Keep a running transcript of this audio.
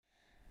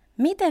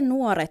Miten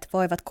nuoret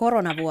voivat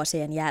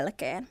koronavuosien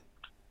jälkeen?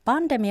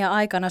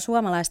 Pandemia-aikana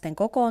suomalaisten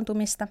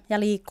kokoontumista ja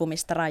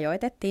liikkumista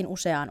rajoitettiin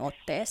useaan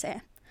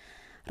otteeseen.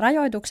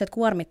 Rajoitukset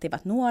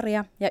kuormittivat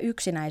nuoria ja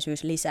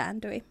yksinäisyys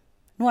lisääntyi.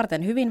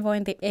 Nuorten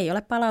hyvinvointi ei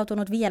ole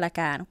palautunut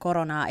vieläkään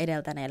koronaa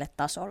edeltäneelle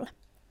tasolle.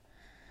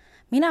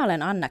 Minä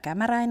olen Anna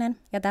Kämäräinen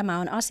ja tämä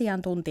on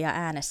Asiantuntija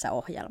äänessä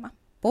 -ohjelma.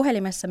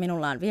 Puhelimessa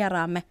minulla on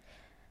vieraamme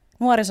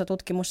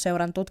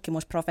nuorisotutkimusseuran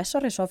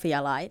tutkimusprofessori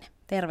Sofia Laine.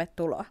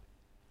 Tervetuloa.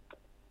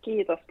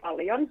 Kiitos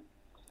paljon.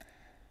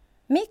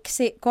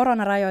 Miksi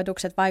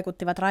koronarajoitukset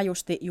vaikuttivat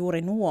rajusti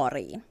juuri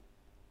nuoriin?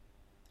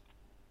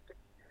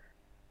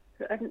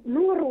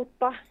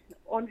 Nuoruutta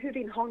on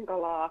hyvin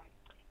hankalaa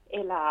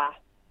elää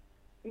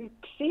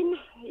yksin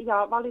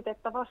ja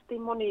valitettavasti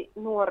moni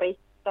nuori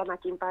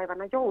tänäkin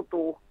päivänä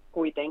joutuu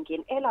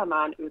kuitenkin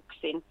elämään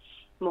yksin,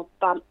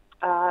 mutta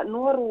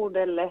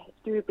nuoruudelle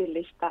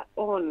tyypillistä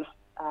on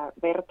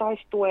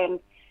vertaistuen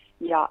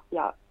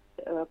ja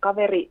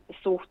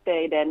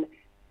kaverisuhteiden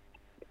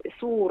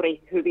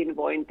suuri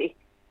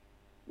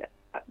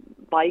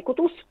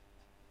hyvinvointivaikutus.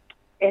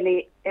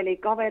 Eli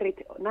kaverit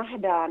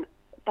nähdään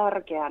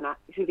tärkeänä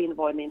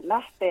hyvinvoinnin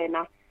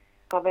lähteenä.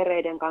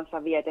 Kavereiden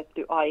kanssa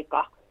vietetty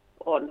aika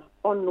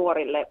on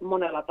nuorille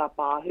monella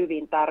tapaa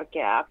hyvin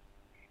tärkeää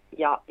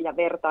ja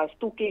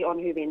vertaistuki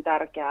on hyvin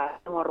tärkeää.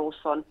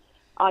 Nuoruus on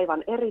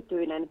aivan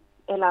erityinen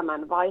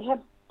elämänvaihe,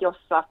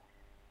 jossa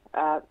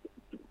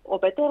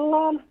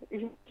opetellaan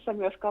yhdessä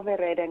myös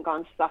kavereiden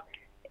kanssa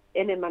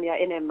enemmän ja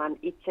enemmän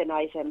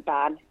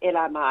itsenäisempään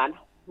elämään,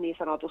 niin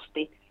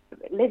sanotusti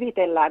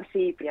levitellään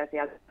siipiä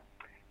sieltä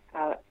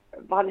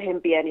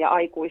vanhempien ja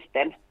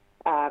aikuisten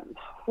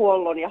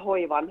huollon ja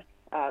hoivan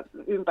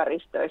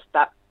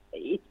ympäristöistä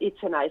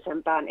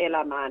itsenäisempään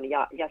elämään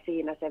ja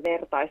siinä se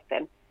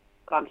vertaisten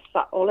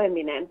kanssa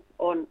oleminen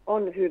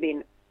on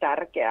hyvin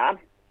tärkeää.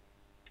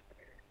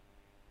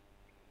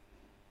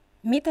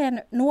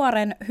 Miten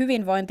nuoren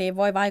hyvinvointiin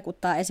voi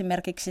vaikuttaa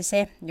esimerkiksi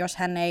se, jos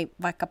hän ei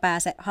vaikka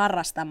pääse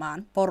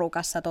harrastamaan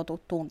porukassa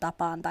totuttuun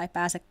tapaan tai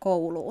pääse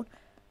kouluun?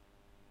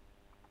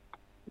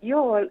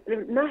 Joo,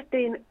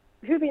 nähtiin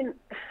hyvin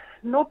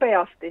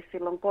nopeasti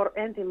silloin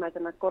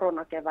ensimmäisenä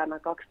koronakeväänä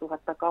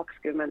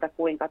 2020,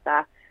 kuinka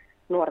tämä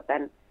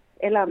nuorten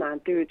elämään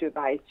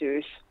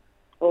tyytyväisyys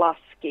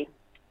laski.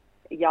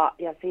 Ja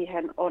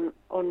siihen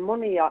on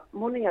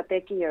monia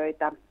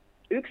tekijöitä.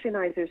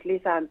 Yksinäisyys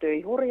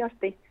lisääntyi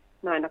hurjasti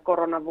näinä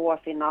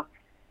koronavuosina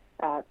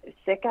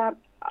sekä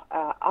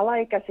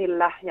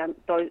alaikäisillä ja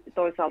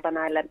toisaalta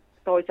näille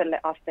toiselle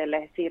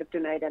asteelle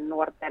siirtyneiden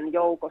nuorten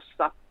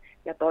joukossa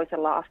ja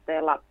toisella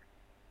asteella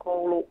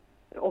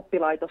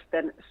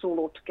kouluoppilaitosten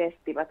sulut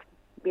kestivät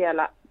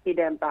vielä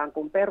pidempään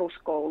kuin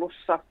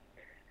peruskoulussa,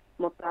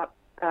 mutta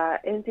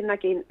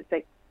ensinnäkin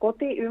se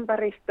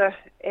kotiympäristö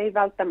ei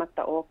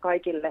välttämättä ole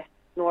kaikille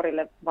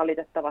nuorille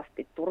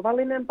valitettavasti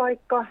turvallinen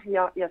paikka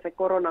ja se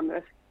korona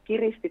myös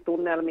kiristi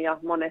tunnelmia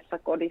monessa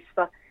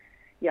kodissa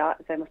ja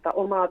semmoista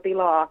omaa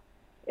tilaa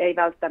ei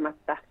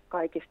välttämättä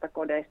kaikista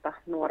kodeista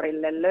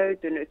nuorille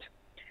löytynyt.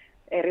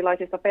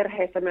 Erilaisissa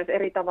perheissä myös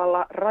eri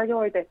tavalla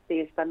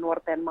rajoitettiin sitä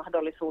nuorten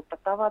mahdollisuutta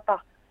tavata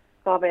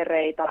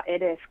kavereita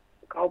edes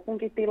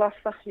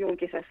kaupunkitilassa,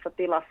 julkisessa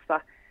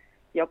tilassa,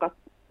 joka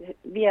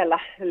vielä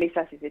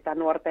lisäsi sitä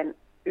nuorten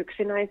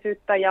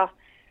yksinäisyyttä ja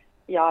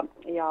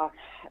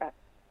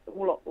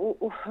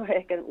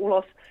ehkä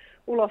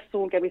ulos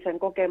sulkemisen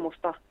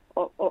kokemusta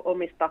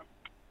omista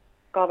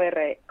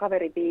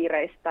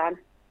kaveripiireistään.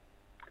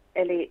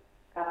 Eli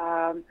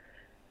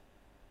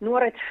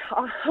nuoret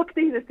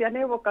aktiivisesti ja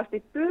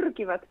neuvokkaasti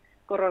pyrkivät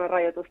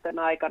koronarajoitusten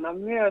aikana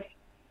myös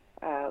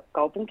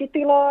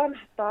kaupunkitilaan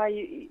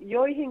tai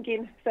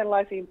joihinkin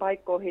sellaisiin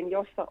paikkoihin,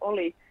 jossa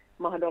oli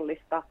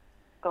mahdollista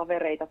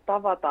kavereita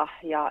tavata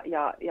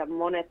ja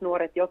monet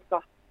nuoret,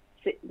 jotka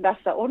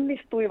tässä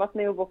onnistuivat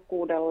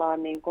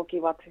neuvokkuudellaan, niin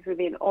kokivat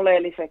hyvin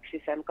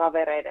oleelliseksi sen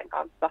kavereiden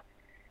kanssa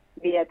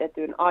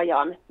vietetyn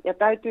ajan. Ja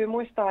täytyy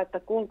muistaa, että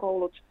kun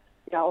koulut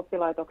ja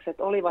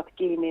oppilaitokset olivat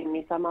kiinni,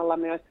 niin samalla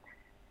myös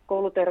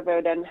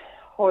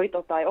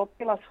kouluterveydenhoito tai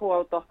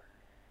oppilashuolto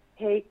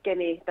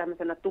heikkeni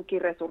tämmöisenä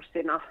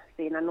tukiresurssina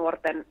siinä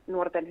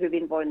nuorten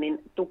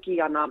hyvinvoinnin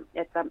tukijana,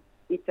 että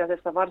itse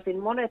asiassa varsin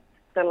monet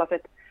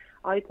sellaiset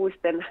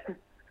aikuisten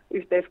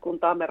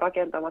yhteiskuntaamme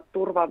rakentamat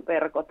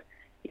turvaverkot,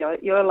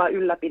 joilla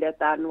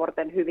ylläpidetään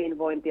nuorten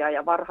hyvinvointia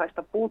ja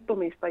varhaista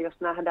puuttumista, jos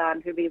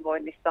nähdään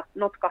hyvinvoinnissa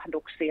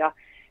notkahduksia,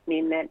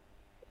 niin ne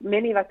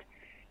menivät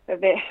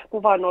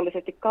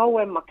kuvaannollisesti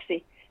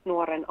kauemmaksi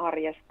nuoren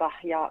arjesta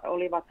ja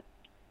olivat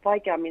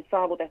vaikeammin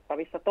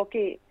saavutettavissa.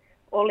 Toki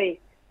oli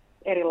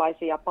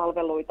erilaisia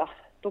palveluita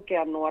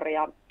tukea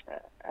nuoria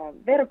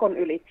verkon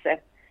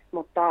ylitse,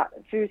 mutta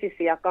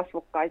fyysisiä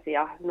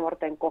kasvokkaisia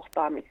nuorten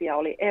kohtaamisia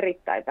oli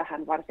erittäin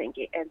vähän,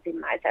 varsinkin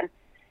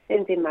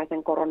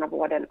ensimmäisen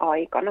koronavuoden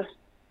aikana.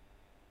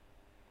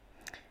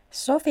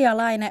 Sofia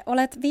Laine,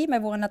 olet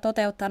viime vuonna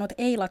toteuttanut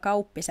Eila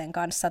Kauppisen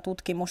kanssa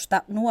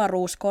tutkimusta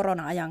Nuoruus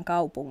korona-ajan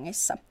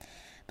kaupungissa.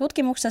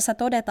 Tutkimuksessa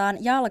todetaan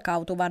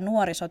jalkautuvan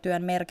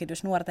nuorisotyön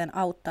merkitys nuorten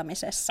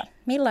auttamisessa.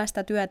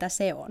 Millaista työtä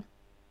se on?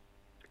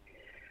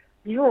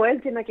 Joo,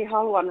 ensinnäkin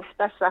haluan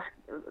tässä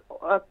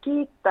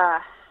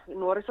kiittää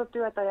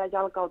nuorisotyötä ja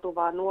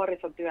jalkautuvaa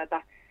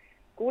nuorisotyötä.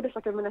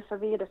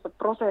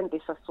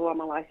 65%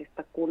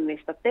 suomalaisista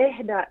kunnista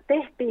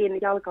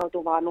tehtiin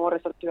jalkautuvaa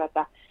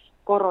nuorisotyötä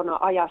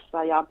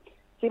korona-ajassa, ja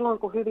silloin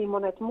kun hyvin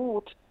monet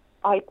muut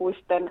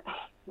aikuisten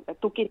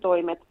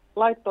tukitoimet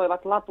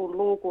laittoivat lapun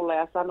luukulle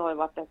ja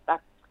sanoivat, että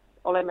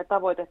olemme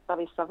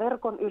tavoitettavissa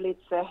verkon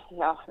ylitse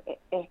ja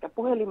ehkä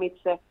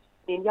puhelimitse,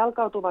 niin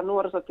jalkautuva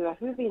nuorisotyö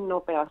hyvin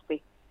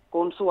nopeasti,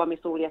 kun Suomi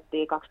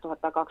suljettiin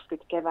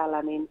 2020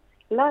 keväällä, niin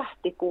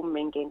lähti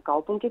kumminkin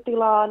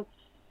kaupunkitilaan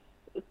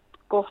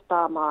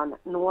kohtaamaan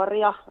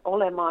nuoria,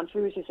 olemaan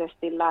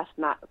fyysisesti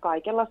läsnä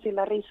kaikella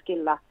sillä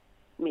riskillä,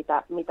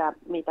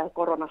 mitä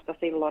koronasta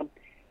silloin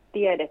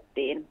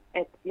tiedettiin.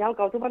 Et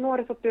jalkautuva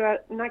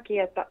nuorisotyö näki,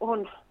 että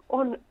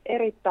on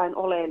erittäin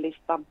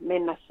oleellista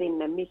mennä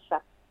sinne,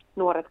 missä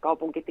nuoret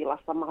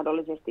kaupunkitilassa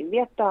mahdollisesti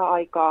viettää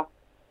aikaa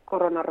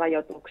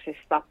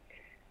koronarajoituksista.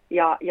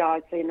 Ja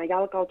siinä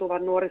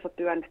jalkautuvan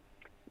nuorisotyön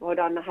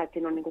voidaan nähdä, että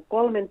siinä on niin kuin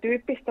 3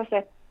 tyyppistä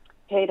se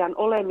heidän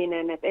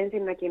oleminen. Et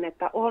ensinnäkin,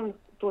 että on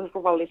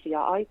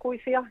turvallisia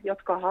aikuisia,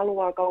 jotka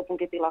haluaa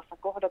kaupunkitilassa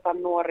kohdata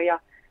nuoria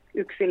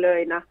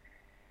yksilöinä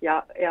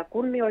ja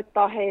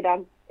kunnioittaa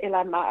heidän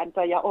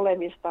elämäänsä ja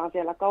olemistaan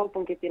siellä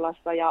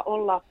kaupunkitilassa ja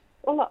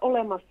olla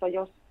olemassa,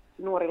 jos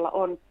nuorilla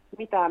on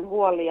mitään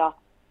huolia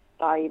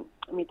tai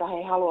mitä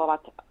he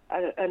haluavat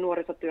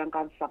nuorisotyön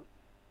kanssa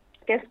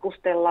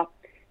keskustella.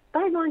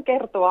 Tai vain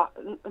kertoa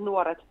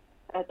nuoret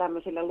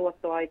tämmöisille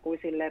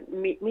luottoaikuisille,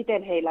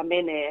 miten heillä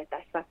menee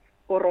tässä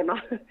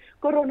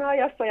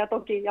korona-ajassa. Ja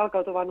toki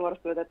jalkautuvaa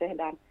nuorisotyötä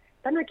tehdään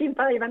tänäkin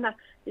päivänä,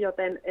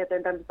 joten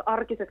tämmöiset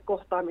arkiset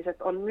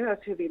kohtaamiset on myös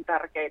hyvin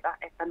tärkeitä,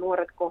 että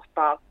nuoret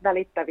kohtaa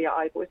välittäviä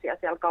aikuisia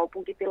siellä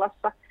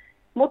kaupunkitilassa.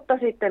 Mutta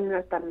sitten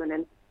myös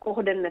tämmöinen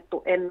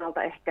kohdennettu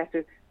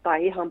ennaltaehkäisy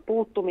tai ihan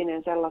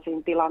puuttuminen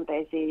sellaisiin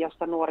tilanteisiin,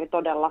 jossa nuori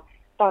todella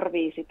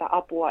tarvitsee sitä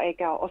apua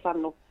eikä ole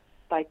osannut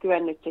tai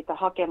kyennyt sitä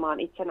hakemaan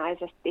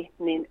itsenäisesti,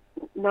 niin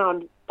nämä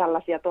on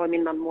tällaisia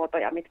toiminnan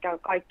muotoja, mitkä on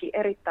kaikki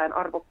erittäin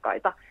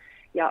arvokkaita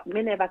ja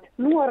menevät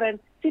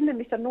sinne,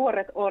 missä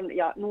nuoret on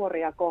ja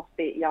nuoria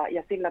kohti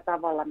ja sillä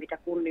tavalla, mikä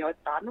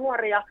kunnioittaa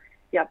nuoria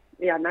ja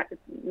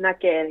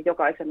näkee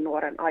jokaisen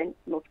nuoren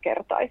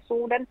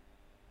ainutkertaisuuden.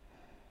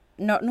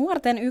 No,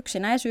 nuorten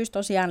yksinäisyys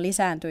tosiaan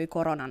lisääntyi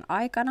koronan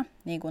aikana,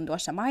 niin kuin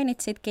tuossa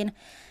mainitsitkin.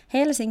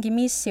 Helsinki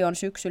Mission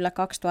syksyllä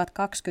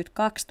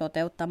 2022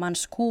 toteuttaman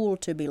School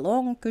to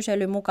Belong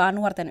 -kyselyn mukaan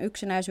nuorten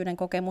yksinäisyyden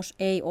kokemus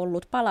ei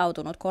ollut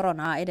palautunut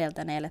koronaa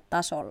edeltäneelle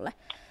tasolle.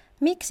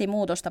 Miksi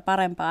muutosta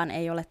parempaan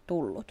ei ole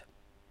tullut?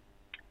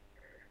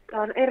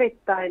 Tämä on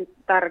erittäin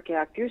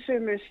tärkeä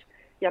kysymys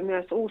ja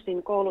myös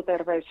uusin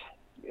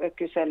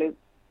kouluterveyskysely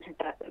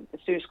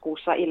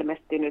syyskuussa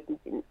ilmestynyt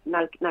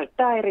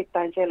näyttää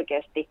erittäin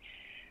selkeästi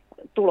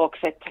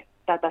tulokset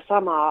tätä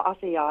samaa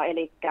asiaa,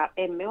 eli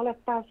emme ole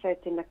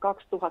päässeet sinne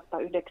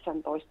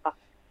 2019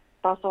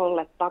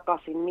 tasolle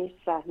takaisin,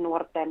 missä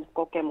nuorten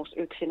kokemus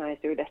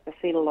yksinäisyydestä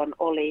silloin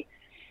oli.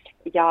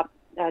 Ja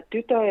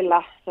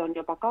tytöillä se on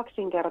jopa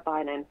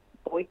 2-kertainen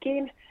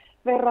poikiin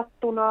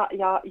verrattuna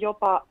ja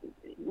jopa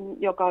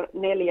joka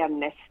 4.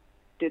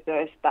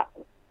 tytöistä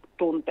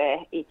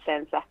tuntee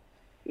itsensä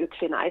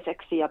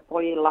yksinäiseksi ja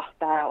pojilla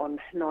tämä on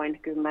noin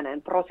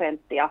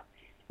 10%.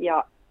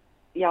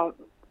 Ja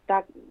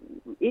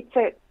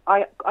itse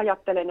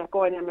ajattelen ja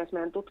koen ja myös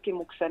meidän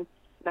tutkimuksen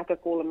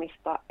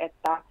näkökulmista,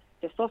 että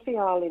se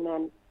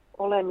sosiaalinen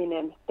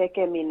oleminen,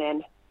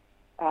 tekeminen,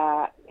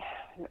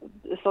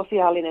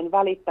 sosiaalinen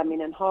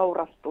välittäminen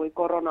haurastui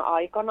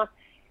korona-aikana.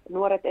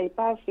 Nuoret ei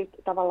päässyt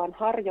tavallaan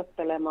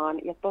harjoittelemaan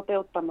ja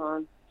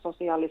toteuttamaan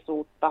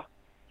sosiaalisuutta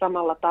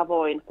samalla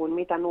tavoin kuin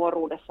mitä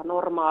nuoruudessa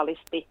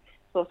normaalisti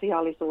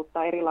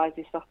sosiaalisuutta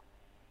erilaisissa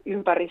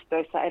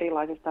ympäristöissä,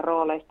 erilaisista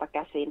rooleista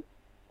käsin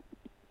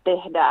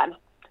tehdään.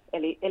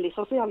 Eli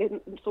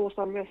sosiaalisuus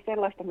on myös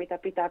sellaista, mitä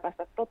pitää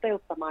päästä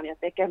toteuttamaan ja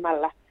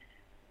tekemällä,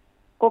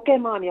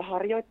 kokemaan ja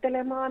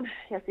harjoittelemaan,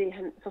 ja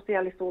siihen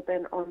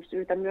sosiaalisuuteen on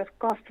syytä myös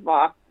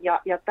kasvaa.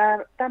 Ja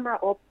tämä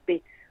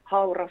oppi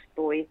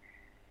haurastui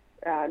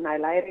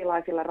näillä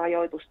erilaisilla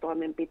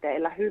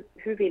rajoitustoimenpiteillä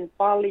hyvin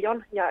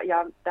paljon,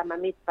 ja tämä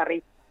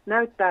mittari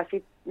näyttää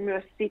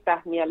myös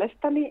sitä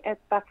mielestäni,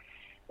 että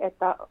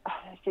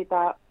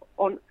sitä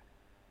on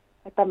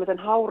tämmöisen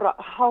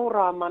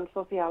hauraamman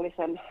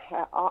sosiaalisen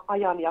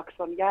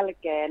ajanjakson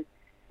jälkeen,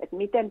 että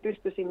miten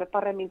pystyisimme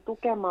paremmin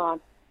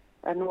tukemaan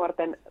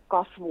nuorten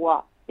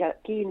kasvua ja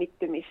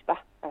kiinnittymistä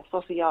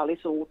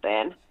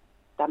sosiaalisuuteen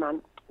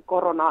tämän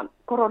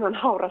koronan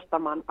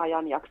haurastaman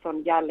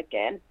ajanjakson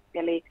jälkeen.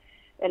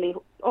 Eli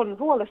on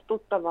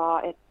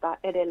huolestuttavaa, että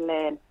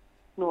edelleen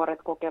nuoret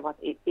kokevat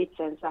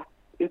itsensä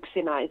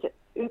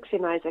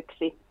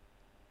yksinäiseksi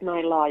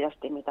näin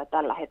laajasti, mitä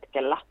tällä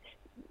hetkellä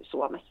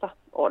Suomessa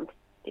on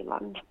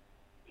tilanne.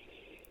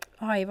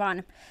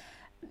 Aivan.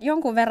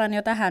 Jonkun verran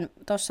jo tähän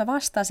tuossa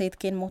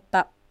vastasitkin,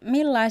 mutta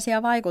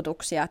millaisia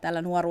vaikutuksia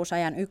tällä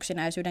nuoruusajan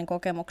yksinäisyyden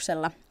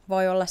kokemuksella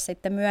voi olla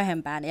sitten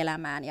myöhempään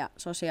elämään ja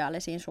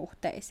sosiaalisiin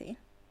suhteisiin?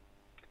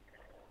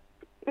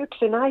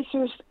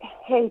 Yksinäisyys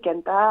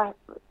heikentää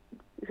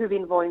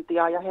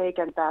hyvinvointia ja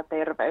heikentää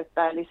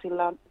terveyttä, eli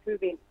sillä on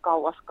hyvin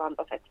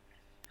kauaskantoiset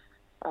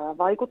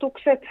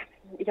vaikutukset.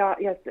 Ja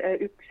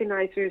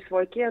yksinäisyys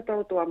voi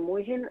kietoutua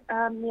muihin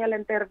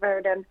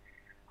mielenterveyden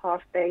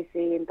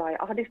haasteisiin tai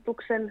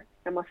ahdistuksen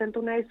ja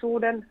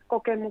masentuneisuuden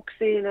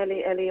kokemuksiin.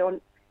 Eli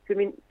on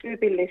hyvin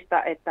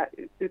tyypillistä, että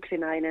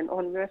yksinäinen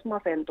on myös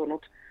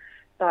masentunut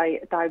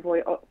tai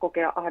voi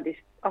kokea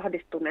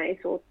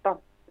ahdistuneisuutta.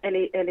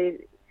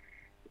 Eli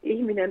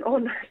ihminen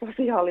on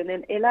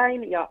sosiaalinen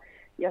eläin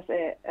ja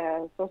se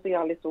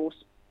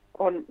sosiaalisuus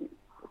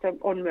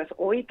on myös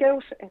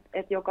oikeus,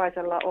 että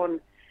jokaisella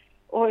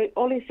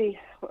olisi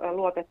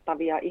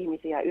luotettavia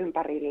ihmisiä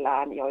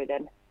ympärillään,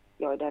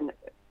 joiden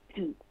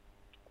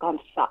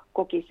kanssa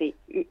kokisi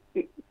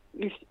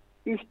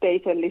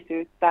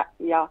yhteisöllisyyttä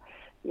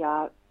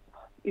ja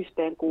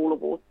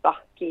yhteenkuuluvuutta,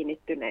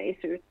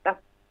 kiinnittyneisyyttä.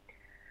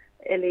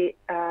 Eli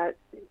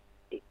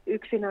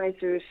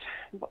yksinäisyys,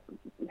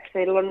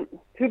 sillä on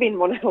hyvin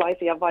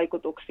monenlaisia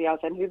vaikutuksia.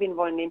 Sen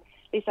hyvinvoinnin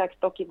lisäksi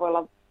toki voi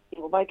olla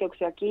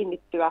vaikeuksia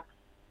kiinnittyä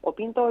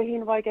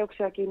opintoihin,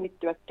 vaikeuksia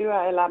kiinnittyä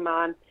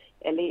työelämään,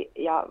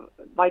 ja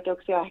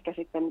vaikeuksia ehkä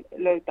sitten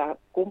löytää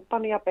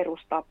kumppania,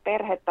 perustaa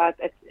perhettä.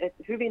 Et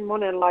hyvin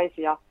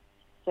monenlaisia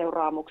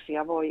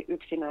seuraamuksia voi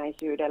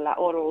yksinäisyydellä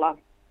olla.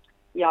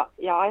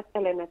 Ja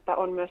ajattelen, että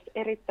on myös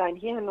erittäin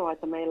hienoa,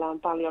 että meillä on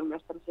paljon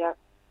myös tämmöisiä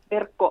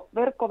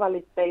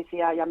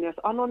verkkovälitteisiä ja myös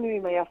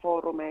anonyymejä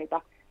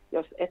foorumeita,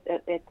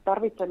 että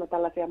tarvitsemme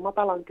tällaisia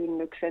matalan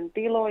kynnyksen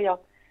tiloja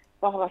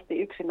vahvasti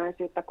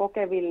yksinäisyyttä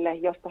kokeville,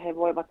 josta he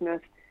voivat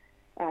myös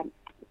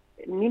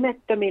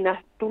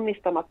nimettöminä,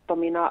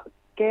 tunnistamattomina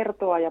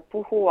kertoa ja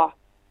puhua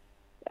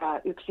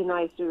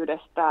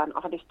yksinäisyydestään,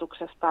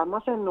 ahdistuksestaan,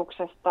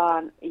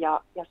 masennuksestaan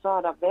ja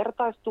saada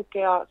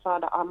vertaistukea,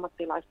 saada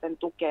ammattilaisten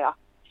tukea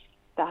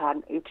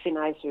tähän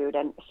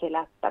yksinäisyyden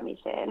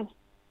selättämiseen.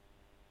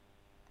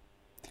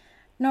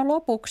 No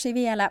lopuksi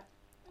vielä,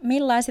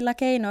 millaisilla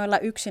keinoilla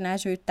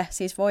yksinäisyyttä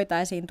siis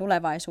voitaisiin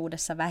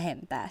tulevaisuudessa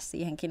vähentää?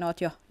 Siihenkin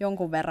olet jo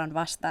jonkun verran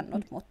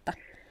vastannut, mutta...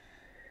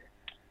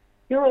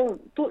 Joo,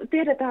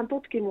 tiedetään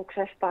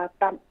tutkimuksesta,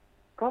 että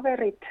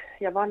kaverit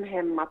ja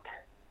vanhemmat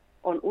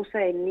on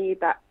usein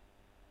niitä,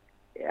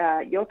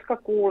 jotka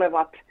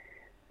kuulevat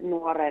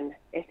nuoren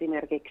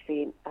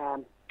esimerkiksi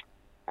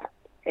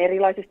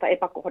erilaisista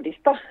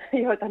epäkohdista,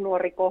 joita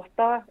nuori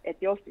kohtaa.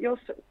 Että jos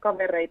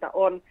kavereita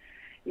on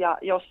ja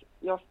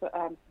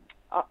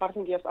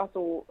varsinkin jos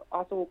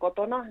asuu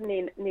kotona,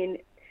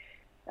 niin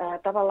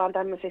tavallaan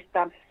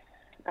tämmöisistä,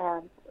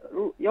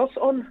 jos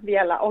on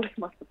vielä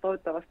olemassa,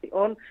 toivottavasti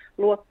on,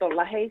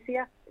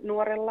 luottoläheisiä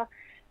nuorella,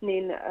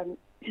 niin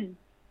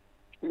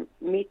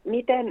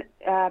miten,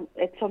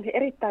 että se on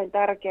erittäin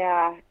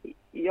tärkeää,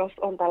 jos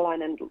on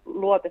tällainen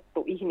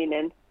luotettu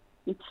ihminen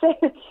itse,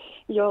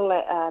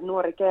 jolle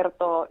nuori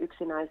kertoo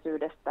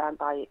yksinäisyydestään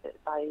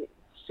tai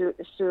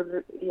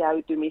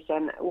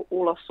syrjäytymisen,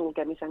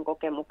 ulossulkemisen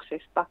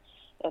kokemuksista,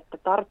 että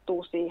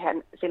tarttuu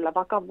siihen sillä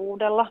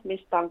vakavuudella,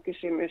 mistä on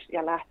kysymys,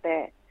 ja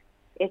lähtee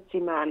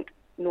etsimään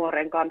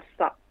nuoren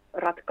kanssa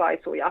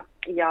ratkaisuja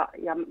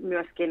ja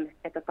myöskin,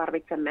 että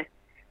tarvitsemme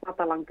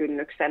matalan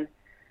kynnyksen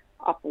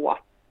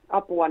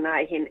apua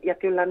näihin. Ja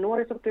kyllä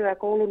nuorisotyö ja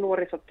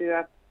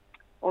koulunuorisotyö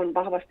on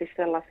vahvasti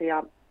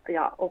sellaisia,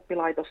 ja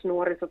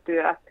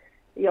oppilaitosnuorisotyö,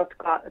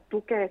 jotka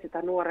tukee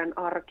sitä nuoren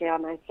arkea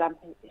näissä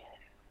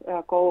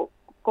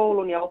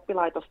koulun ja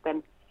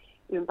oppilaitosten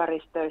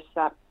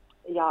ympäristöissä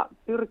ja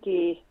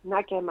pyrkii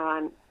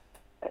näkemään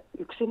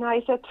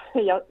yksinäiset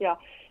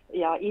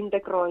ja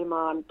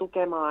integroimaan,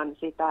 tukemaan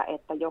sitä,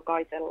 että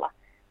jokaisella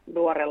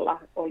nuorella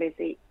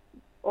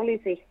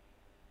olisi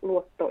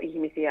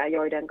luottoihmisiä,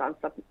 joiden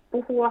kanssa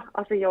puhua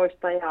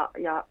asioista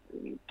ja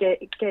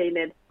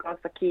keinen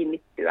kanssa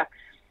kiinnittyä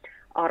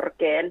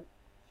arkeen.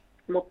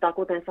 Mutta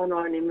kuten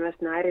sanoin, niin myös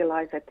nämä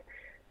erilaiset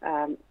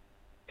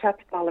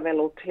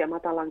chat-palvelut ja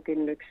matalan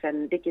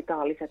kynnyksen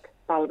digitaaliset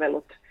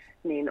palvelut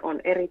niin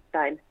on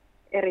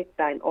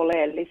erittäin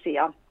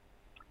oleellisia.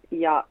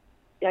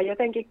 Ja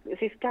jotenkin,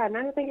 siis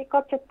käännän jotenkin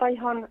katsetta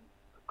ihan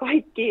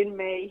kaikkiin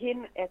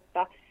meihin,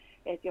 että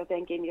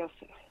jotenkin jos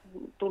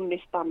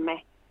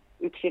tunnistamme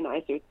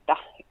yksinäisyyttä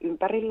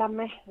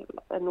ympärillämme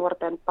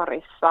nuorten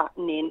parissa,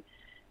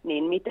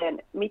 niin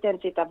miten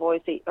sitä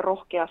voisi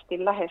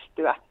rohkeasti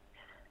lähestyä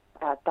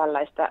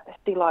tällaista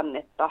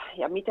tilannetta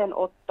ja miten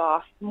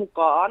ottaa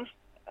mukaan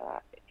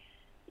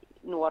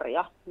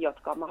nuoria,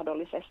 jotka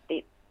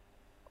mahdollisesti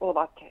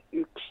ovat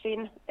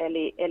yksin.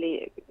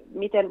 Eli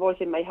miten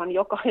voisimme ihan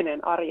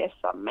jokainen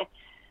arjessamme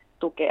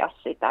tukea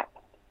sitä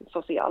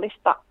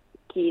sosiaalista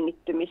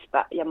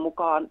kiinnittymistä ja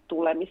mukaan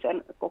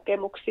tulemisen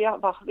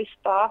kokemuksia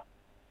vahvistaa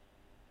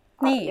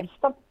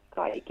arjesta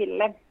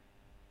kaikille.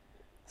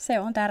 Se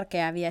on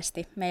tärkeä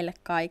viesti meille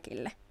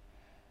kaikille.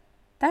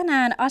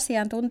 Tänään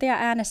asiantuntija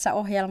äänessä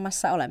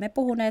ohjelmassa olemme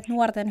puhuneet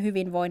nuorten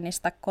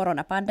hyvinvoinnista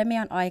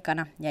koronapandemian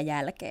aikana ja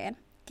jälkeen.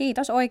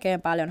 Kiitos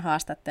oikein paljon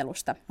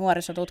haastattelusta,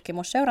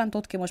 Nuorisotutkimusseuran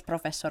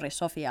tutkimusprofessori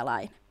Sofia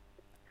Laine.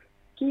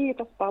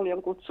 Kiitos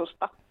paljon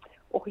kutsusta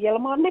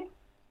ohjelmaanne.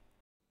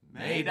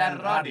 Meidän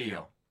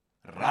radio,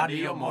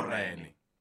 Radio Moreeni.